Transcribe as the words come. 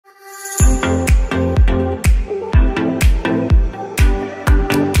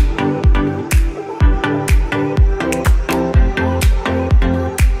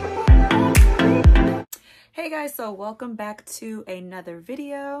So welcome back to another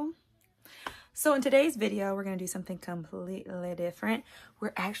video. So in today's video, we're going to do something completely different.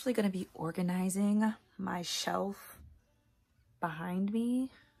 We're actually going to be organizing my shelf behind me.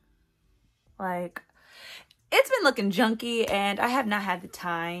 Like, it's been looking junky and I have not had the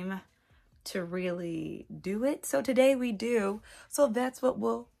time to really do it. So today we do. So that's what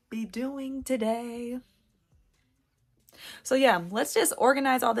we'll be doing today. So yeah, let's just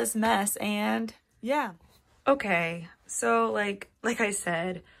organize all this mess and yeah. Okay, so like I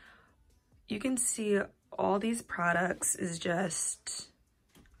said, you can see all these products is just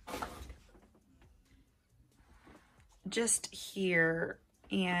here,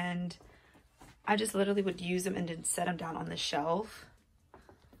 and I just literally would use them and then set them down on the shelf.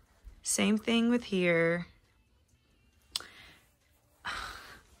 Same thing with here.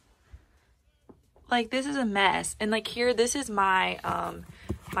 Like, this is a mess. And like here, this is my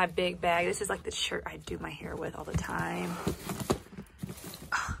my big bag. This is like the shirt I do my hair with all the time.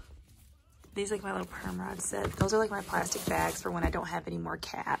 These like my little perm rod set. Those are like my plastic bags for when I don't have any more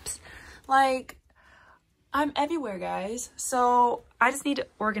caps. Like, I'm everywhere, guys. So I just need to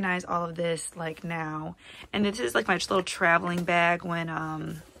organize all of this like now. And this is like my little traveling bag when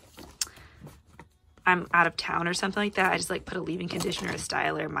I'm out of town or something like that. I just like put a leave-in conditioner, a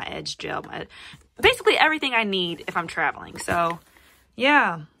styler, my edge gel, basically everything I need if I'm traveling. So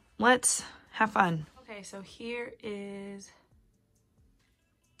yeah, let's have fun. Okay, so here is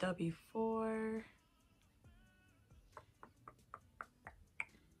W4.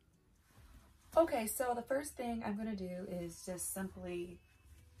 Okay, so the first thing I'm gonna do is just simply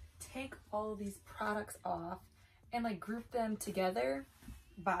take all of these products off and like group them together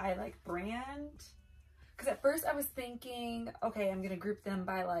by like brand. Because at first I was thinking, okay, I'm gonna group them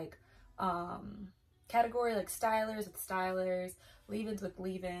by like category, like stylers with stylers, leave-ins with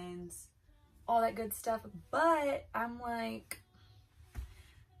leave-ins, all that good stuff. But I'm like,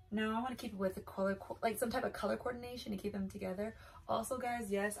 no, I want to keep it with the color, like some type of color coordination to keep them together. Also, guys,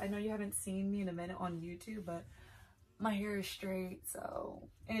 yes, I know you haven't seen me in a minute on YouTube, but my hair is straight, so,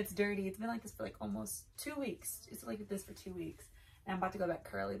 and it's dirty. It's been like this for like almost 2 weeks. It's like this for 2 weeks, and I'm about to go back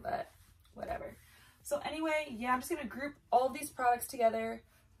curly, but whatever. So anyway, yeah, I'm just gonna group all these products together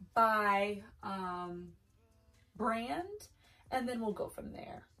by brand, and then we'll go from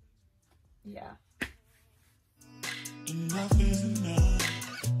there. Yeah. Enough is enough.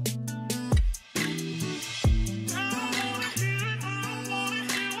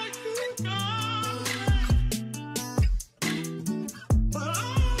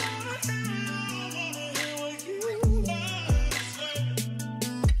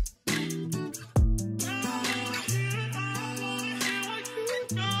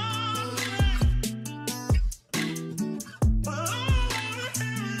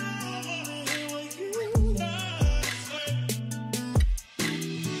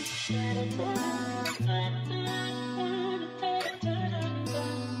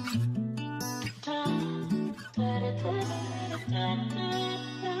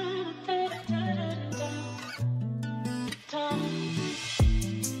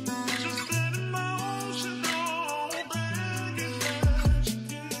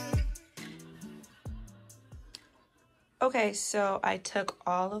 Okay, so I took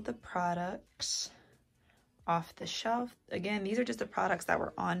all of the products off the shelf. Again, these are just the products that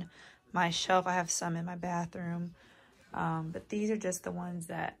were on my shelf. I have some in my bathroom, but these are just the ones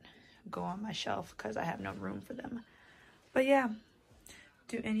that go on my shelf because I have no room for them. But yeah,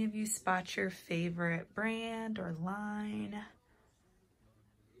 do any of you spot your favorite brand or line?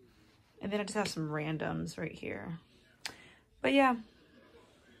 And then I just have some randoms right here. But yeah.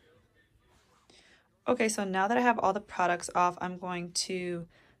 Okay, so now that I have all the products off, I'm going to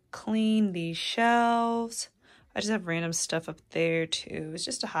clean these shelves. I just have random stuff up there too. It's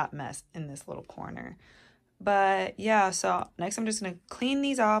just a hot mess in this little corner. But yeah, so next I'm just gonna clean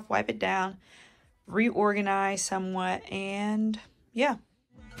these off, wipe it down, reorganize somewhat, and yeah.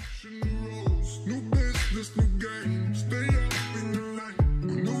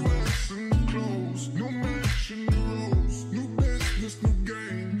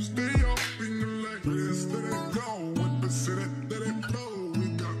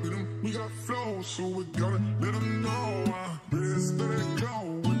 So we gotta let them know. Let's let it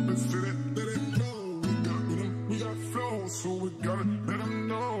go. Let's let it go. We got flow, so we gotta let them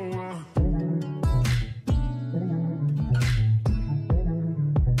know.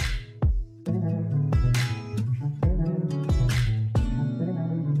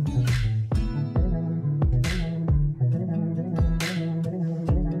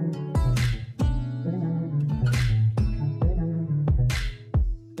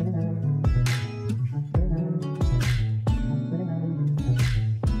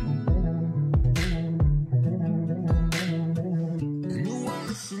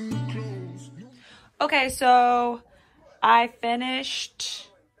 Okay, so I finished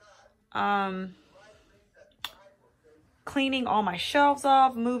cleaning all my shelves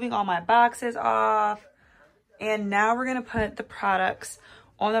off, moving all my boxes off, and now we're gonna put the products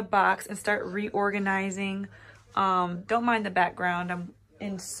on the box and start reorganizing. Don't mind the background. I'm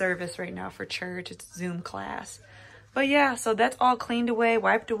in service right now for church. It's Zoom class. But yeah, so that's all cleaned away,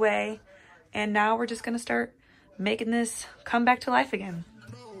 wiped away. And now we're just gonna start making this come back to life again.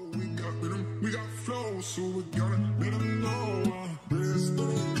 We got rhythm, we got flow, so we gotta let them know. Best let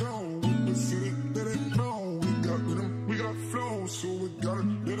it go, with the city, let it know. We got rhythm, we got flow, so we gotta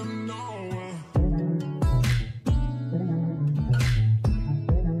let them know.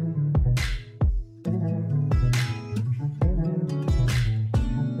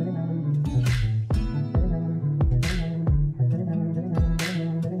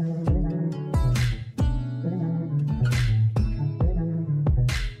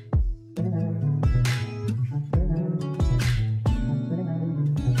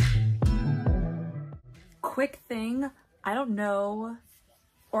 Quick thing, I don't know,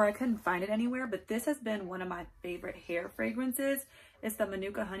 or I couldn't find it anywhere, but this has been one of my favorite hair fragrances. It's the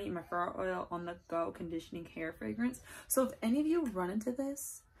Manuka Honey and Referral Oil On The Go Conditioning Hair Fragrance. So if any of you run into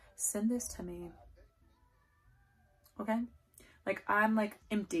this, send this to me. Okay? Like, I'm like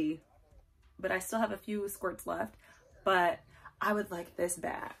empty, but I still have a few squirts left, but I would like this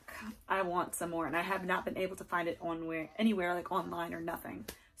back. I want some more, and I have not been able to find it anywhere, like online or nothing.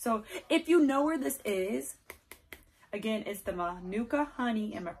 So if you know where this is, again, it's the Manuka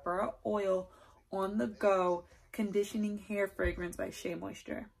Honey and Referral Oil On The Go Conditioning Hair Fragrance by Shea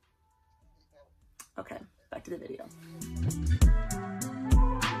Moisture. Okay, back to the video.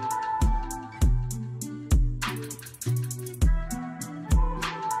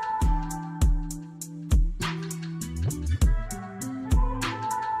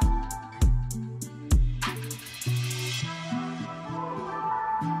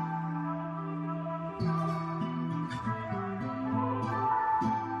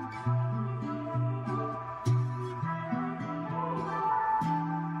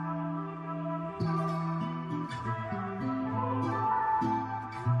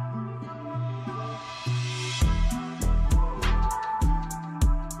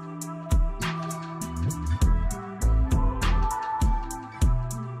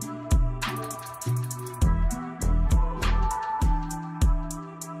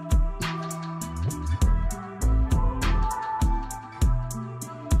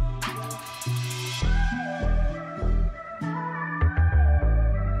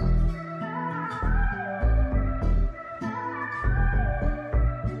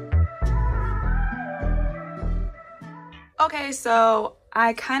 Okay, so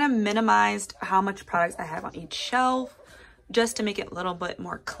I kind of minimized how much products I have on each shelf just to make it a little bit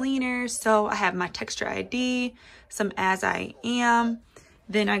more cleaner. So I have my Texture ID, some As I Am.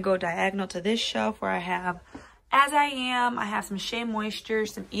 Then I go diagonal to this shelf where I have As I Am. I have some Shea Moisture,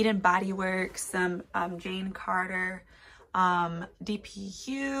 some Eden Body Works, some Jane Carter,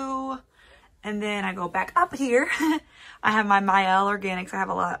 DPU. And then I go back up here. I have my Mael Organics. I have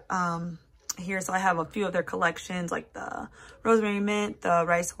a lot here. So I have a few of their collections like the Rosemary Mint, the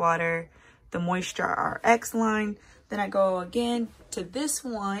Rice Water, the Moisture RX line. Then I go again to this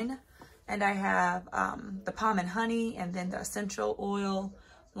one and I have the Palm and Honey, and then the Essential Oil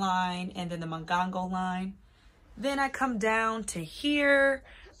line, and then the Mongongo line. Then I come down to here.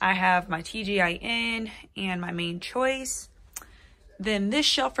 I have my TGIN and my Main Choice. Then this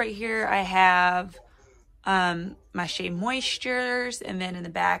shelf right here, I have my Shea Moistures, and then in the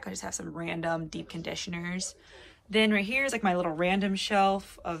back, I just have some random deep conditioners. Then right here is like my little random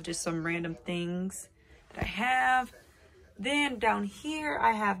shelf of just some random things that I have. Then down here,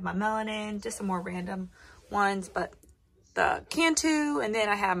 I have my Melanin, just some more random ones, but the Cantu, and then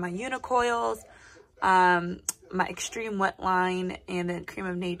I have my Unicoils, my Extreme Wet line, and then Cream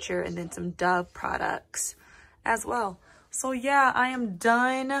of Nature, and then some Dove products as well. So yeah, I am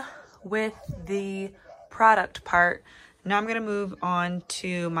done with the product part. Now I'm gonna move on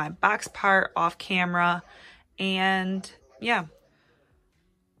to my box part off camera, and yeah.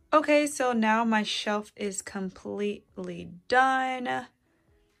 Okay, so now my shelf is completely done.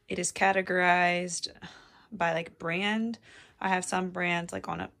 It is categorized by like brand. I have some brands like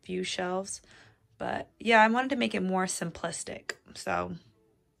on a few shelves, but yeah, I wanted to make it more simplistic. So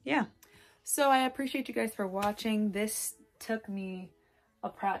yeah. So I appreciate you guys for watching. This took me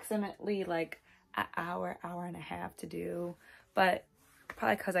approximately like an hour, hour and a half to do, but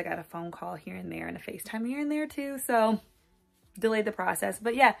probably because I got a phone call here and there and a FaceTime here and there too, so delayed the process.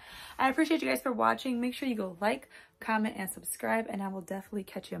 But yeah, I appreciate you guys for watching. Make sure you go like, comment, and subscribe, and I will definitely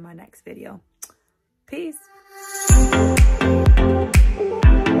catch you in my next video. Peace.